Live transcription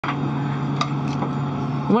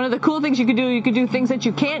One of the cool things you could do things that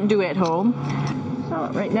you can't do at home. So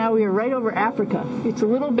right now we are right over Africa. It's a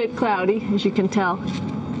little bit cloudy, as you can tell,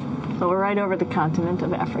 but we're right over the continent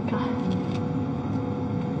of Africa.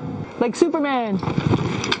 Like Superman!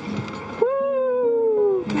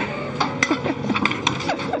 Woo!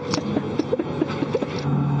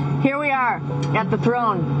 Here we are at the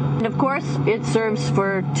throne. And of course, it serves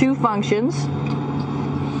for two functions.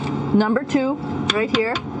 Number 2, right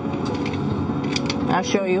here. I'll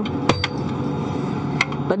show you.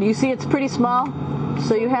 But you see it's pretty small,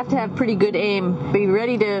 so you have to have pretty good aim. Be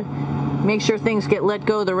ready to make sure things get let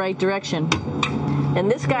go the right direction. And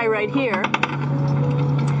this guy right here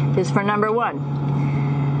is for number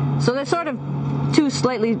 1. So they're sort of two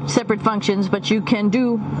slightly separate functions, but you can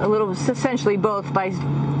do a little, essentially both, by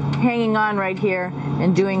hanging on right here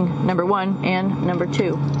and doing number 1 and number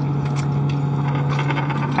 2.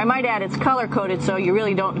 I might add it's color-coded so you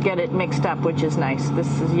really don't get it mixed up, which is nice. This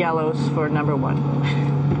is yellows for number 1.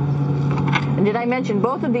 And did I mention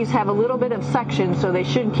both of these have a little bit of suction, so they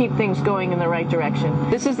should keep things going in the right direction.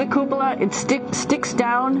 This is the cupola. It sticks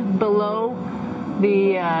down below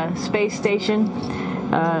the space station.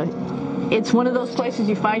 It's one of those places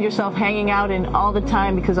you find yourself hanging out in all the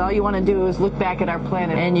time because all you want to do is look back at our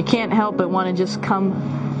planet. And you can't help but want to just come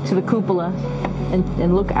to the cupola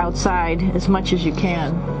and look outside as much as you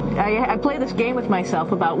can. I play this game with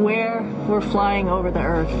myself about where we're flying over the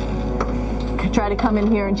Earth. Try to come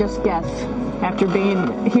in here and just guess. After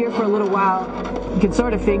being here for a little while, you can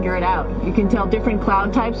sort of figure it out. You can tell different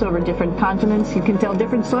cloud types over different continents. You can tell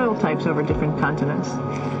different soil types over different continents.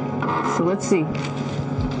 So let's see.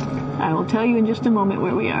 I will tell you in just a moment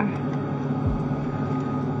where we are.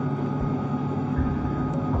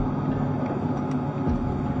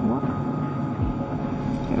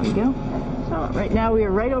 There we go. So right now we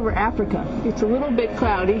are right over Africa. It's a little bit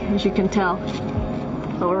cloudy, as you can tell,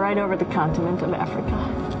 but we're right over the continent of Africa.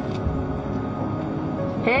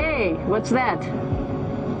 Hey, what's that?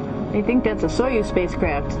 I think that's a Soyuz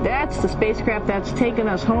spacecraft. That's the spacecraft that's taken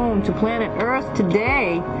us home to planet Earth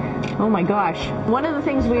today. Oh my gosh. One of the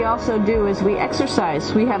things we also do is we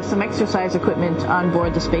exercise. We have some exercise equipment on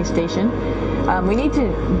board the space station. We need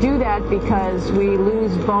to do that because we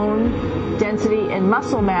lose bone density and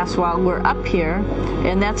muscle mass while we're up here,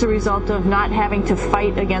 and that's a result of not having to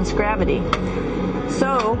fight against gravity.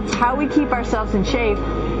 So how we keep ourselves in shape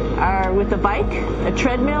are with a bike, a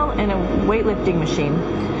treadmill, and a weightlifting machine.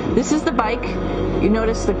 This is the bike. You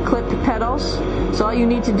notice the clipped pedals. So all you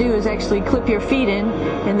need to do is actually clip your feet in,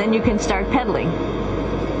 and then you can start pedaling.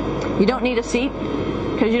 You don't need a seat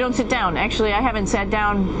because you don't sit down. Actually, I haven't sat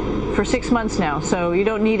down for 6 months now, so you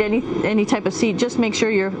don't need any type of seat. Just make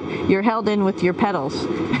sure you're held in with your pedals.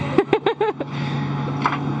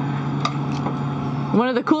 One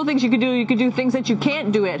of the cool things you could do things that you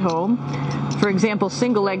can't do at home. For example,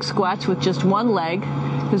 single leg squats with just one leg,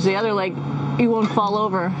 because the other leg, you won't fall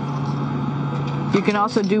over. You can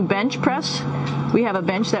also do bench press. We have a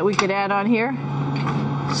bench that we could add on here,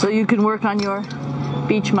 so you can work on your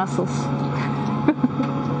beach muscles.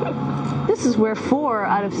 This is where 4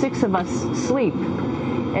 out of 6 of us sleep.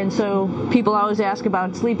 And so people always ask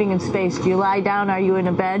about sleeping in space. Do you lie down? Are you in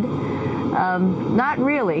a bed? Not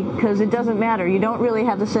really, because it doesn't matter. You don't really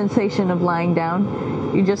have the sensation of lying down.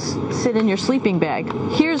 You just sit in your sleeping bag.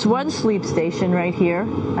 Here's one sleep station right here.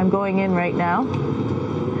 I'm going in right now.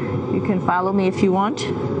 You can follow me if you want.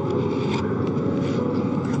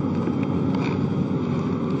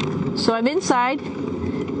 So I'm inside.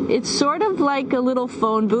 It's sort of like a little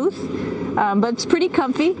phone booth, but it's pretty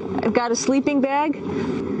comfy. I've got a sleeping bag.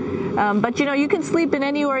 But you know, you can sleep in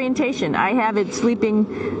any orientation. I have it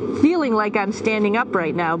feeling like I'm standing up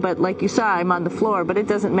right now, but like you saw, I'm on the floor. But it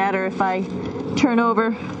doesn't matter if I turn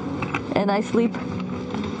over and I sleep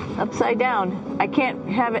upside down. I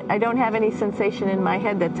don't have any sensation in my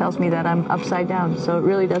head that tells me that I'm upside down, so it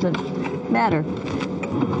really doesn't matter.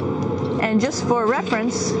 And just for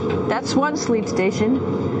reference, that's one sleep station.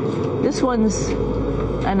 This one's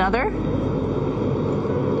another,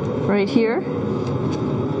 right here.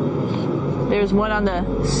 There's one on the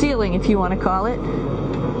ceiling, if you want to call it,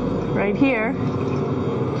 right here.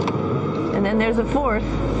 And then there's a 4th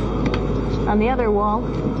on the other wall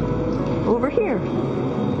over here.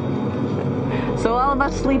 So all of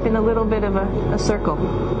us sleep in a little bit of a circle.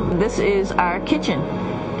 This is our kitchen.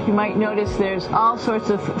 You might notice there's all sorts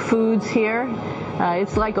of foods here.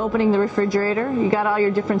 It's like opening the refrigerator. You got all your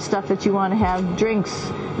different stuff that you want to have: drinks,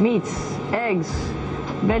 meats, eggs,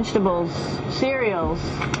 vegetables, cereals,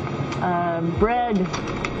 bread,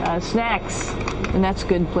 snacks, and that's a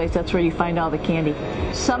good place. That's where you find all the candy.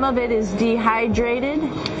 Some of it is dehydrated,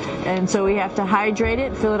 and so we have to hydrate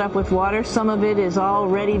it, fill it up with water. Some of it is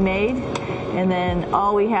already made, and then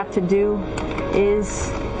all we have to do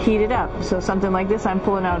is heat it up. So something like this, I'm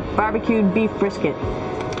pulling out barbecued beef brisket.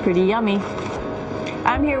 Pretty yummy.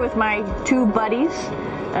 I'm here with my two buddies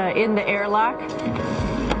in the airlock.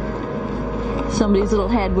 Somebody's little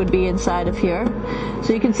head would be inside of here.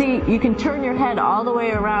 So you can see, you can turn your head all the way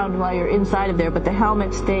around while you're inside of there, but the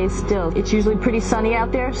helmet stays still. It's usually pretty sunny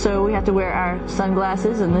out there, so we have to wear our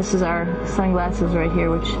sunglasses, and this is our sunglasses right here,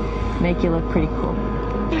 which make you look pretty cool.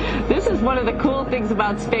 This is one of the cool things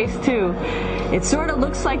about space too. It sort of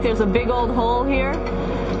looks like there's a big old hole here,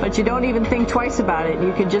 but you don't even think twice about it.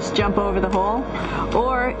 You can just jump over the hole,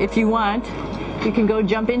 or if you want, you can go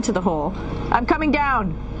jump into the hole. I'm coming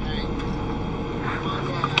down.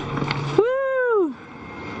 Woo!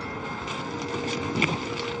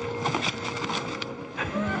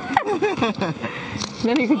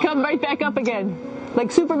 Then you can come right back up again,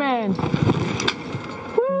 like Superman.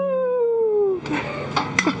 Woo!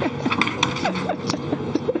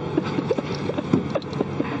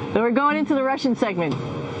 So we're going into the Russian segment.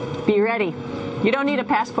 Be ready. You don't need a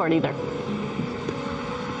passport either.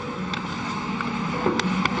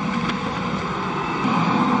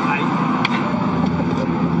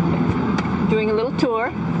 Doing a little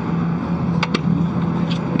tour.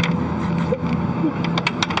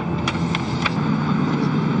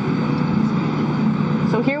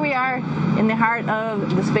 So here we are in the heart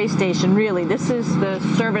of the space station, really. This is the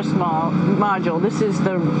service module. This is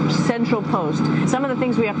the central post. Some of the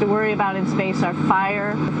things we have to worry about in space are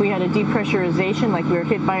fire. If we had a depressurization, like we were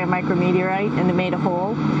hit by a micrometeorite and it made a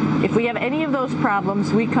hole, if we have any of those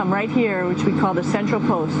problems, we come right here, which we call the central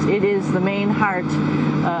post. It is the main heart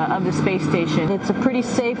of the space station. It's a pretty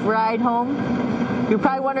safe ride home. You're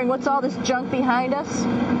probably wondering, what's all this junk behind us?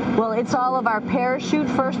 Well, it's all of our parachute,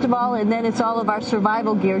 first of all, and then it's all of our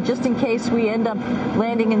survival gear, just in case we end up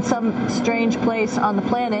landing in some strange place on the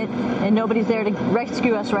planet and nobody's there to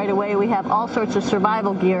rescue us right away. We have all sorts of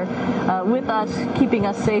survival gear with us, keeping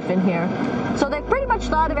us safe in here. So they've pretty much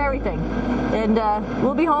thought of everything. And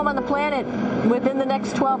we'll be home on the planet within the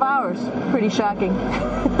next 12 hours. Pretty shocking.